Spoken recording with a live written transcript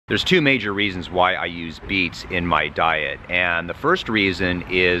There's two major reasons why I use beets in my diet, and the first reason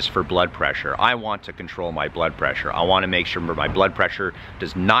is for blood pressure. I want to control my blood pressure. I want to make sure my blood pressure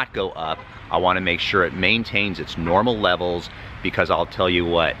does not go up. I want to make sure it maintains its normal levels, because I'll tell you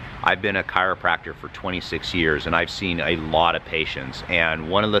what, I've been a chiropractor for 26 years and I've seen a lot of patients, and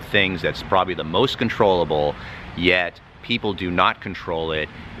one of the things that's probably the most controllable, yet people do not control it,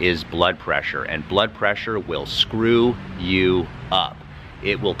 is blood pressure. And blood pressure will screw you up.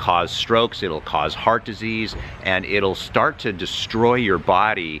 It will cause strokes, it'll cause heart disease, and it'll start to destroy your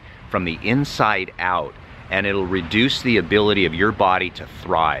body from the inside out, and it'll reduce the ability of your body to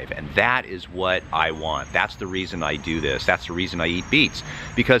thrive. And that is what I want. That's the reason I do this. That's the reason I eat beets,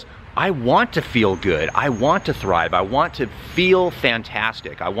 because I want to feel good. I want to thrive. I want to feel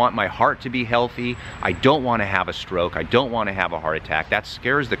fantastic. I want my heart to be healthy. I don't want to have a stroke. I don't want to have a heart attack. That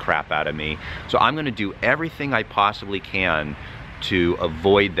scares the crap out of me. So I'm going to do everything I possibly can to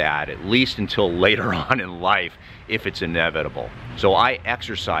avoid that, at least until later on in life, if it's inevitable. So I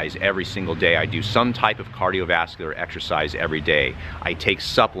exercise every single day. I do some type of cardiovascular exercise every day. I take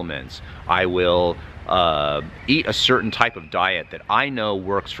supplements. I will eat a certain type of diet that I know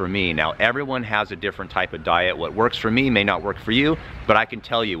works for me. Now, everyone has a different type of diet. What works for me may not work for you, but I can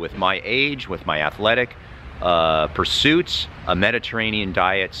tell you, with my age, with my athletic pursuits, a Mediterranean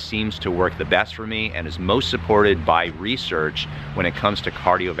diet seems to work the best for me and is most supported by research when it comes to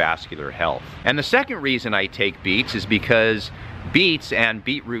cardiovascular health. And the second reason I take beets is because beets and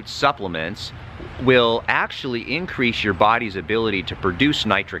beetroot supplements will actually increase your body's ability to produce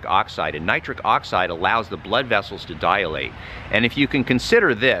nitric oxide, and nitric oxide allows the blood vessels to dilate. And if you can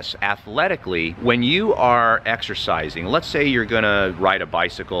consider this athletically, when you are exercising, let's say you're gonna ride a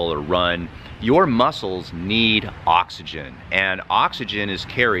bicycle or run, your muscles need oxygen, and oxygen is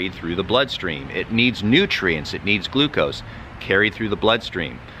carried through the bloodstream. It needs nutrients, it needs glucose, carried through the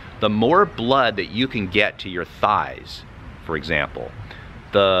bloodstream. The more blood that you can get to your thighs, for example,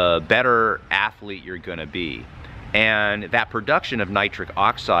 the better athlete you're gonna be. And that production of nitric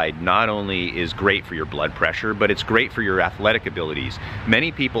oxide not only is great for your blood pressure, but it's great for your athletic abilities.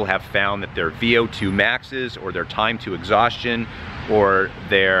 Many people have found that their VO2 maxes, or their time to exhaustion, or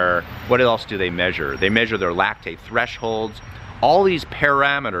their, what else do they measure? They measure their lactate thresholds. All these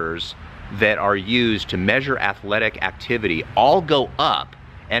parameters that are used to measure athletic activity all go up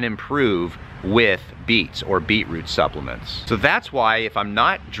and improve with beets or beetroot supplements. So that's why, if I'm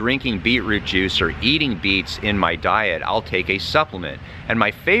not drinking beetroot juice or eating beets in my diet, I'll take a supplement. And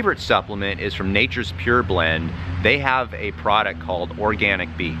my favorite supplement is from Nature's Pure Blend. They have a product called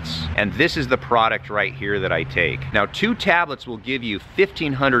Organic Beets, and this is the product right here that I take. Now, 2 tablets will give you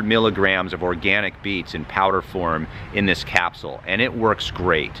 1,500 milligrams of organic beets in powder form in this capsule, and it works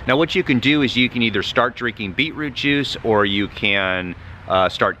great. Now, what you can do is you can either start drinking beetroot juice, or you can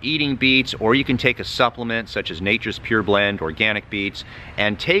start eating beets, or you can take a supplement such as Nature's Pure Blend Organic Beets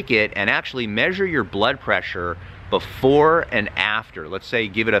and take it and actually measure your blood pressure before and after. Let's say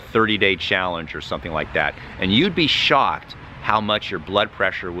give it a 30-day challenge or something like that, and you'd be shocked how much your blood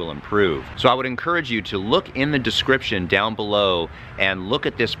pressure will improve. So I would encourage you to look in the description down below and look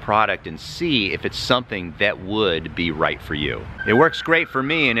at this product and see if it's something that would be right for you. It works great for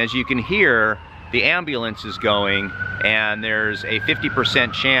me, and as you can hear, the ambulance is going, and there's a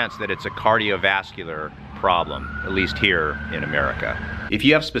 50% chance that it's a cardiovascular problem, at least here in America. If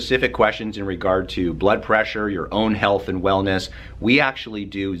you have specific questions in regard to blood pressure, your own health and wellness, we actually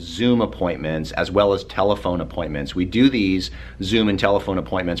do Zoom appointments as well as telephone appointments. We do these Zoom and telephone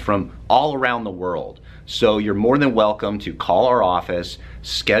appointments from all around the world. So you're more than welcome to call our office,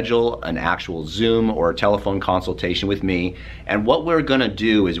 schedule an actual Zoom or a telephone consultation with me. And what we're gonna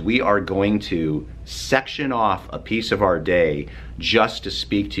do is we are going to section off a piece of our day just to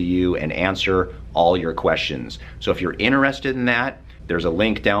speak to you and answer all your questions. So if you're interested in that, there's a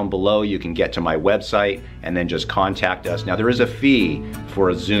link down below. You can get to my website and then just contact us. Now, there is a fee for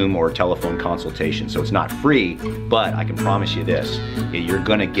a Zoom or telephone consultation, so it's not free, but I can promise you this, you're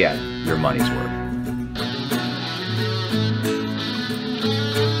gonna get your money's worth.